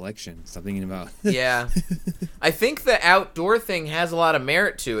about the election. Stop thinking about Yeah. I think the outdoor thing has a lot of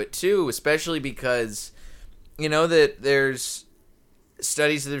merit to it too, especially because that there's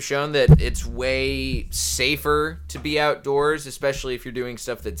studies that have shown that it's way safer to be outdoors, especially if you're doing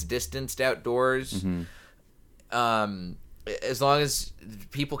stuff that's distanced outdoors. As long as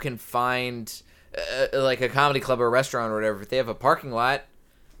people can find like a comedy club or a restaurant or whatever, if they have a parking lot,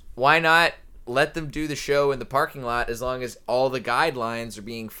 why not let them do the show in the parking lot, as long as all the guidelines are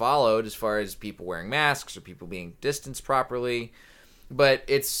being followed as far as people wearing masks or people being distanced properly. But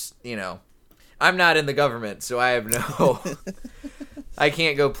it's, I'm not in the government, so I have I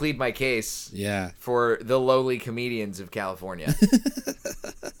can't go plead my case for the lowly comedians of California.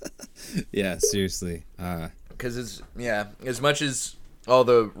 Yeah, seriously. Because as much as all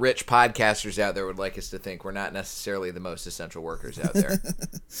the rich podcasters out there would like us to think, we're not necessarily the most essential workers out there.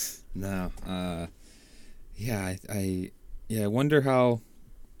 No. I wonder how.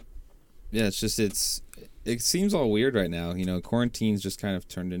 Yeah, it seems all weird right now. Quarantine's just kind of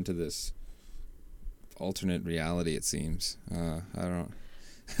turned into this alternate reality. It seems. I don't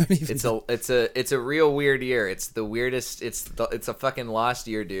even It's a real weird year. It's the weirdest. It's a fucking lost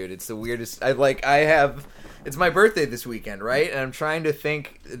year, dude. It's the weirdest. It's my birthday this weekend, right? And I'm trying to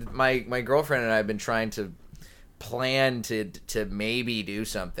think. My girlfriend and I have been trying to plan to maybe do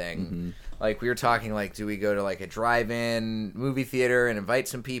something. Like, we were talking, like, do we go to like a drive-in movie theater and invite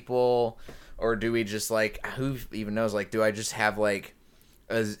some people, or do we just, like, who even knows? Like, do I just have like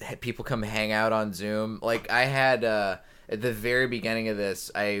people come hang out on Zoom? Like, I had at the very beginning of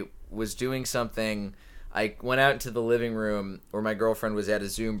this, I was doing something. I went out into the living room where my girlfriend was at a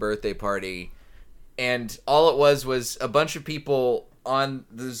Zoom birthday party, and all it was a bunch of people on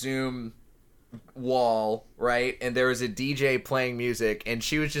the Zoom wall, right? And there was a DJ playing music, and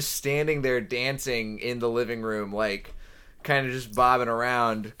she was just standing there dancing in the living room, like kind of just bobbing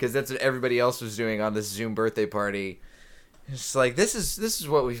around, because that's what everybody else was doing on this Zoom birthday party. It's like, this is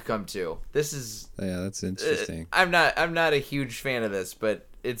what we've come to. This is that's interesting. I'm not a huge fan of this, but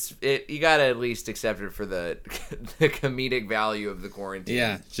you gotta at least accept it for the the comedic value of the quarantine.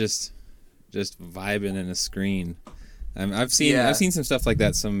 Yeah, just vibing in a screen. I've seen some stuff like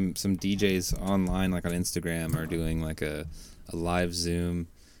that. Some DJs online, like on Instagram, are doing like a live Zoom,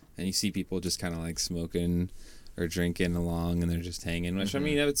 and you see people just kind of like smoking or drinking along, and they're just hanging. Which I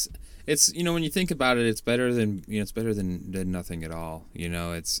mean, it's when you think about it, it's better than nothing at all.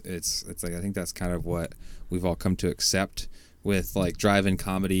 It's like, I think that's kind of what we've all come to accept with like drive-in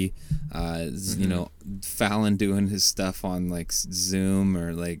comedy. Fallon doing his stuff on like Zoom,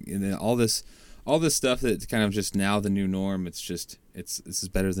 or like all this stuff that's kind of just now the new norm. This is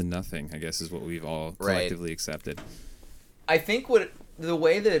better than nothing, I guess, is what we've all collectively accepted. I think the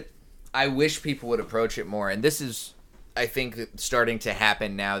way that I wish people would approach it more, and this is, I think, starting to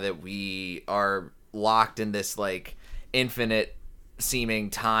happen now that we are locked in this like infinite seeming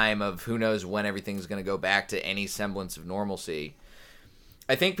time of who knows when everything's going to go back to any semblance of normalcy.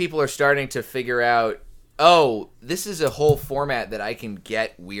 I think people are starting to figure out, oh, this is a whole format that I can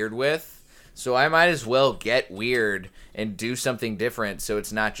get weird with, so I might as well get weird and do something different, so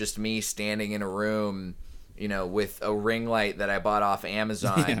it's not just me standing in a room, with a ring light that I bought off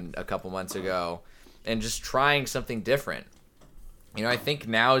Amazon a couple months ago, and just trying something different. I think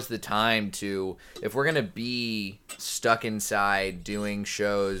now is the time to, if we're going to be stuck inside doing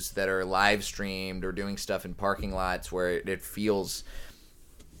shows that are live streamed or doing stuff in parking lots where it feels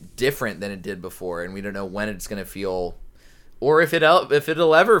different than it did before, and we don't know when it's going to feel, or if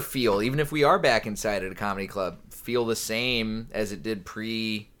it'll ever feel, even if we are back inside at a comedy club, feel the same as it did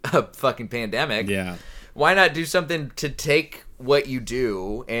pre fucking pandemic. Yeah. Why not do something to take what you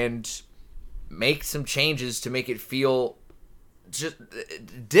do and make some changes to make it feel just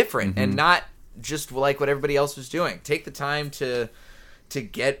different, and not just like what everybody else was doing. Take the time to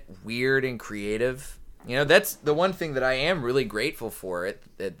get weird and creative. That's the one thing that I am really grateful for at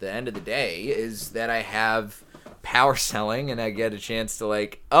the end of the day, is that I have power selling, and I get a chance to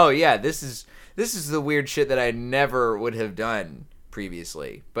like, oh yeah, this is the weird shit that I never would have done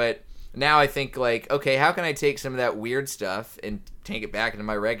previously. But now I think like, okay, how can I take some of that weird stuff and take it back into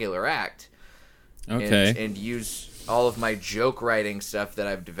my regular act? Okay. And use all of my joke writing stuff that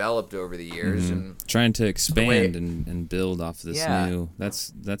I've developed over the years, and trying to expand and build off this new.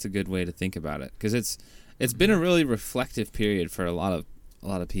 That's a good way to think about it, because it's been a really reflective period for a lot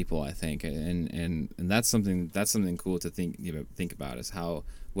of people, I think, and that's something cool to think about, is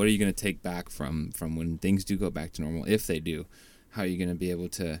what are you going to take back from when things do go back to normal, if they do. How are you going to be able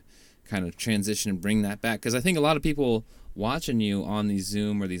to kind of transition and bring that back? Because I think a lot of people watching you on these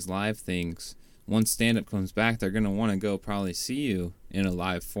Zoom or these live things, once stand-up comes back, they're going to want to go probably see you in a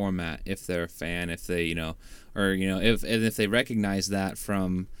live format if they're a fan, if they, if they recognize that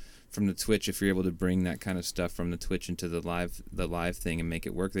from the Twitch. If you're able to bring that kind of stuff from the Twitch into the live thing and make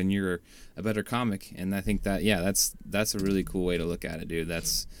it work, then you're a better comic. And I think that, that's a really cool way to look at it, dude.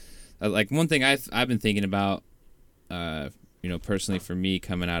 That's like one thing I've been thinking about, personally for me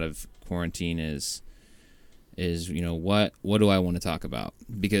coming out of quarantine is what do I want to talk about?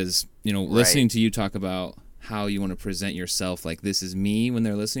 Because listening to you talk about how you want to present yourself, like this is me, when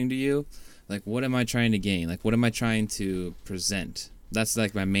they're listening to you, like what am I trying to gain? Like what am I trying to present? That's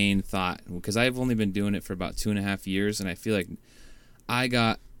like my main thought, because I've only been doing it for about 2.5 years, and I feel like I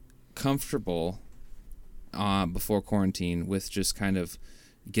got comfortable before quarantine with just kind of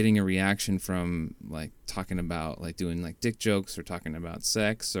getting a reaction from like talking about like doing like dick jokes or talking about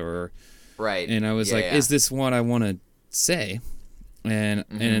sex or right. And I was is this what I want to say?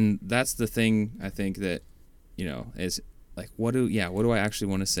 And that's the thing I think that is like, what do I actually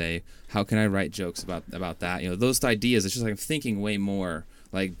want to say? How can I write jokes about that? Those ideas. It's just like I'm thinking way more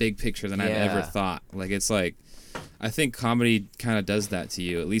like big picture than I've ever thought. Like it's like I think comedy kind of does that to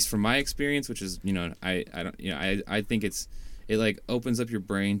you, at least from my experience, which is I think it like opens up your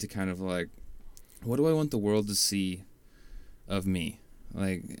brain to kind of like, what do I want the world to see of me?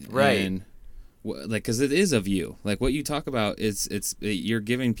 Like, right. And like, cause it is of you. Like what you talk about you're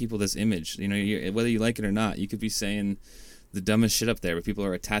giving people this image, whether you like it or not, you could be saying the dumbest shit up there, but people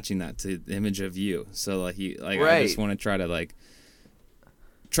are attaching that to the image of you. So like right. I just want to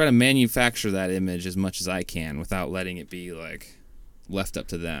try to manufacture that image as much as I can without letting it be like left up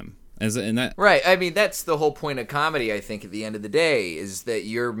to them. And that Right. I mean, that's the whole point of comedy, I think, at the end of the day, is that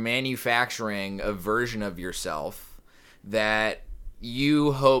you're manufacturing a version of yourself that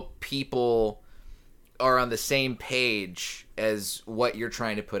you hope people are on the same page as what you're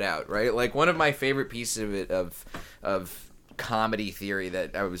trying to put out, right? Like, one of my favorite pieces of comedy theory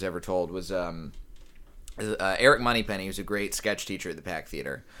that I was ever told was Eric Moneypenny, who's a great sketch teacher at the Pack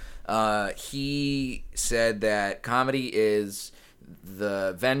Theater. He said that comedy is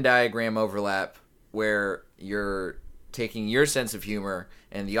the Venn diagram overlap where you're taking your sense of humor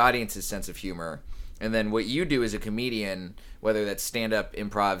and the audience's sense of humor, and then what you do as a comedian, whether that's stand-up,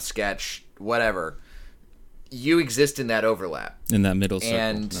 improv, sketch, whatever, you exist in that overlap, in that middle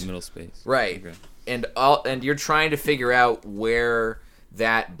circle, that middle space, right? Okay. And you're trying to figure out where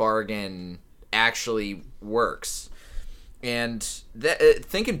that bargain actually works. And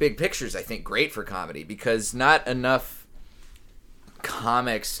thinking big pictures, I think, great for comedy, because not enough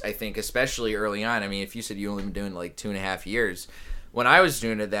comics, I think, especially early on. I mean, if you said you only been doing like 2.5 years, when I was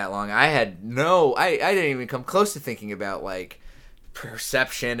doing it that long, I didn't even come close to thinking about like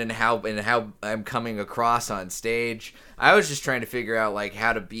perception and how I'm coming across on stage. I was just trying to figure out like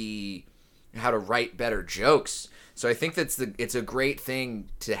how to write better jokes. So I think it's a great thing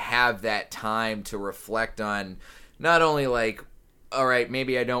to have that time to reflect on, not only like, all right,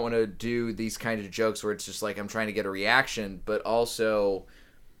 maybe I don't want to do these kinds of jokes where it's just like I'm trying to get a reaction, but also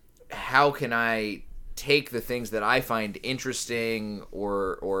how can I take the things that I find interesting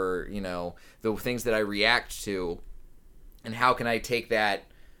or you know, the things that I react to, and how can I take that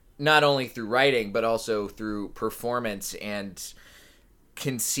not only through writing but also through performance and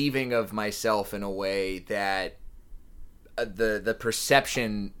conceiving of myself in a way that the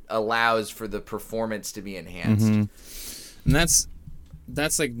perception allows for the performance to be enhanced. Mm-hmm. And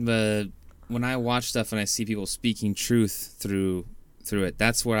that's like when I watch stuff and I see people speaking truth through it,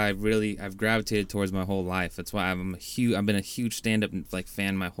 that's what I've gravitated towards my whole life. That's why I've been a huge stand-up like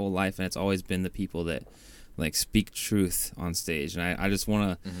fan my whole life, and it's always been the people that like speak truth on stage. And I just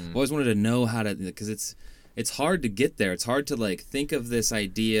always wanted to know how to, because it's hard to get there. It's hard to like think of this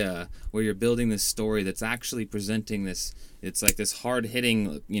idea where you're building this story that's actually presenting this. It's like this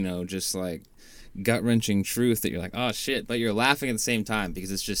hard-hitting, you know, just like gut-wrenching truth that you're like, oh shit, but you're laughing at the same time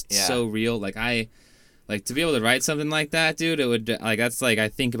because it's just so real. Like to be able to write something like that, dude, it would like, that's like, I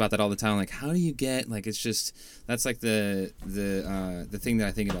think about that all the time. Like, how do you get, like, it's just, that's like the thing that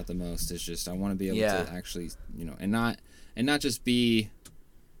I think about the most is just, I want to be able to actually, you know, and not just be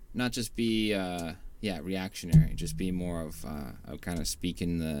reactionary, just be more of kind of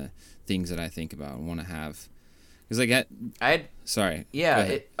speaking the things that I think about and want to have. Because sorry.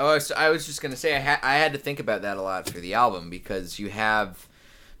 Yeah. So I was just gonna say I had to think about that a lot for the album, because you have.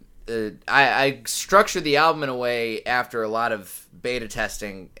 I structured the album in a way after a lot of beta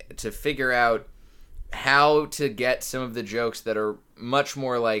testing to figure out how to get some of the jokes that are much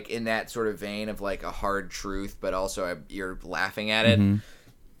more like in that sort of vein of like a hard truth, but also you're laughing at it. Mm-hmm.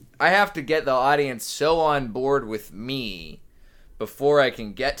 I have to get the audience so on board with me before I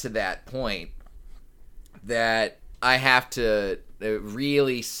can get to that point that I have to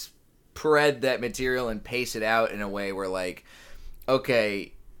really spread that material and pace it out in a way where, like,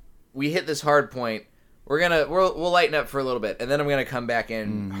 okay, we hit this hard point. We'll lighten up for a little bit, and then I'm gonna come back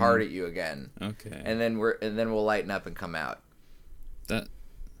in hard at you again. Okay. And then we'll lighten up and come out. Okay.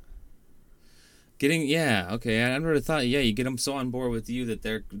 I never thought. Yeah, you get them so on board with you that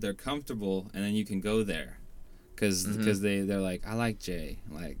they're comfortable, and then you can go there. Because they're like, I like Jay.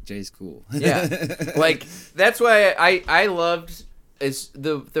 Like, Jay's cool. Yeah. Like, that's why I loved is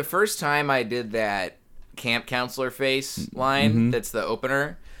the first time I did that camp counselor face line, that's the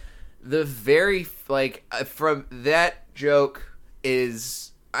opener. The very, like, from that joke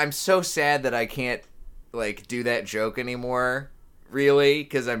is, I'm so sad that I can't, like, do that joke anymore, really,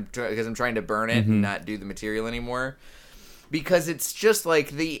 because I'm trying to burn it and not do the material anymore. Because it's just,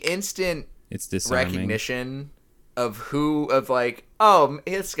 like, the instant recognition of like, oh,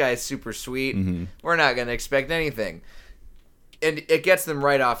 this guy's super sweet. We're not going to expect anything. And it gets them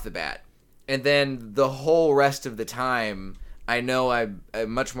right off the bat. And then the whole rest of the time, I know I'm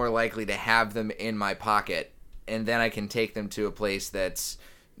much more likely to have them in my pocket. And then I can take them to a place that's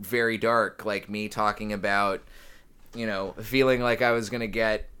very dark, like me talking about, you know, feeling like I was going to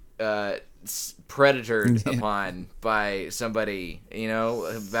get predatored upon by somebody, you know,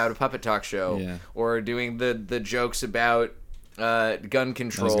 about a puppet talk show, or doing the jokes about gun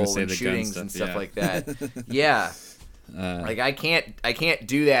control and shootings and stuff like that. Like I can't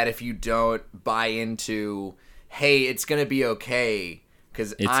do that if you don't buy into, hey, it's gonna be okay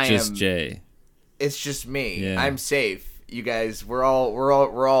because it's just Jay. It's just me. I'm safe. you guys, we're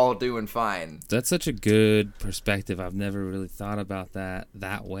all doing fine. That's such a good perspective. I've never really thought about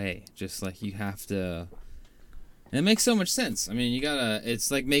that way. Just like you have to. And it makes so much sense. I mean,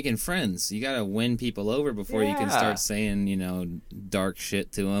 it's like making friends. You gotta win people over before you can start saying, dark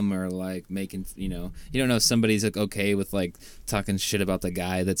shit to them, or like making, you don't know if somebody's like okay with like talking shit about the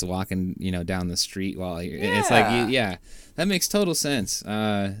guy that's walking, down the street while you're, it's like, that makes total sense.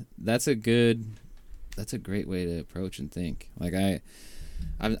 That's a great way to approach and think. Like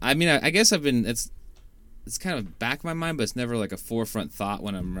I guess I've been, it's kind of back of my mind, but it's never like a forefront thought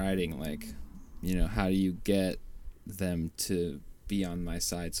when I'm writing, like, how do you get them to be on my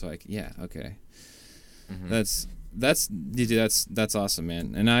side? So okay. Mm-hmm. That's awesome,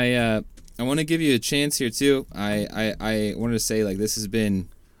 man. And I want to give you a chance here too. I wanted to say, like, this has been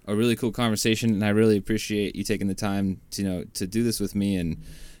a really cool conversation, and I really appreciate you taking the time to do this with me,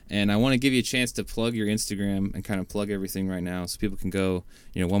 and I want to give you a chance to plug your Instagram and kind of plug everything right now so people can go,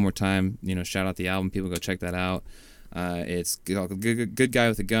 one more time, shout out the album, people go check that out. It's Good Guy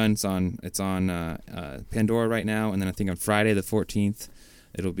with a Gun. It's on Pandora right now, and then I think on Friday the 14th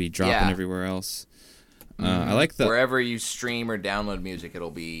it'll be dropping everywhere else. I like the wherever you stream or download music,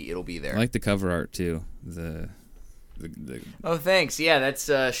 it'll be there. I like the cover art too. Oh, thanks. Yeah, that's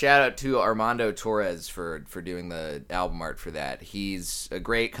shout out to Armando Torres for doing the album art for that. He's a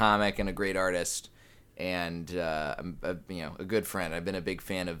great comic and a great artist, and a good friend. I've been a big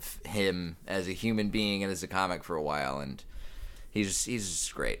fan of him as a human being and as a comic for a while, and he's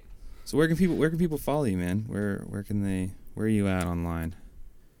just great. So where can people follow you, man? Where are you at online?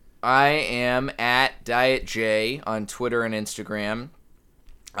 I am at Diet J on Twitter and Instagram.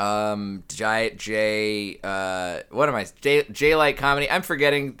 Diet J, what am I? J Light Comedy. I'm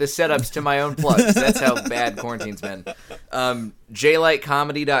forgetting the setups to my own plugs. That's how bad quarantine's been.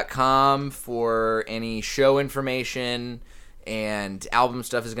 JLightComedy.com for any show information, and album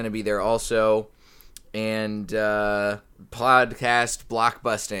stuff is going to be there also. And podcast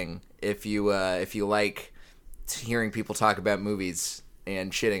Blockbusting if you like hearing people talk about movies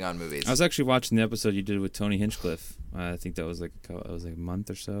and shitting on movies. I was actually watching the episode you did with Tony Hinchcliffe. I think that was like a month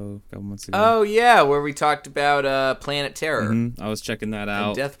or so, a couple months ago. Oh yeah, where we talked about Planet Terror. Mm-hmm. I was checking that out.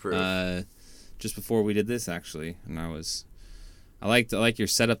 And Death Proof. Just before we did this, actually, and I like your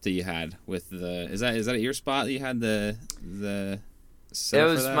setup that you had with the. Is that at your spot that you had the? That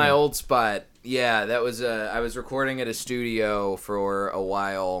was my old spot. Yeah, that was. I was recording at a studio for a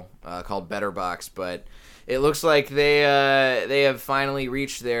while called Better Box, but it looks like they have finally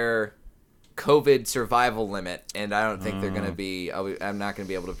reached their COVID survival limit, and I don't think they're going to be. I'm not going to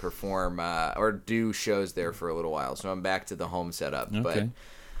be able to perform or do shows there for a little while. So I'm back to the home setup. Okay. But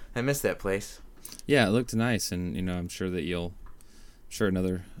I miss that place. Yeah, it looked nice, and I'm sure that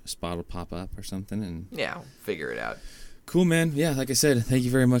another spot will pop up or something, and I'll figure it out. Cool, man. Yeah, like I said, thank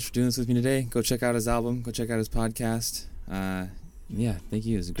you very much for doing this with me today. Go check out his album. Go check out his podcast. Yeah, thank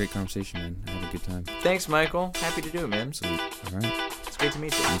you. It was a great conversation, man. I had a good time. Thanks, Michael. Happy to do it, man. Absolutely. All right. It's great to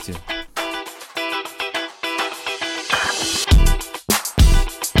meet you. You too.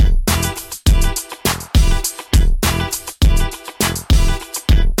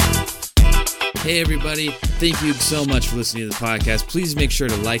 Hey everybody, thank you so much for listening to the podcast. Please make sure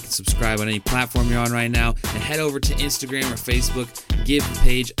to like and subscribe on any platform you're on right now, and head over to Instagram or Facebook. Give the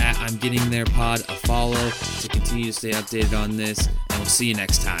page at I'm Getting There Pod a follow to continue to stay updated on this, and we'll see you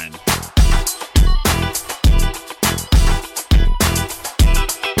next time.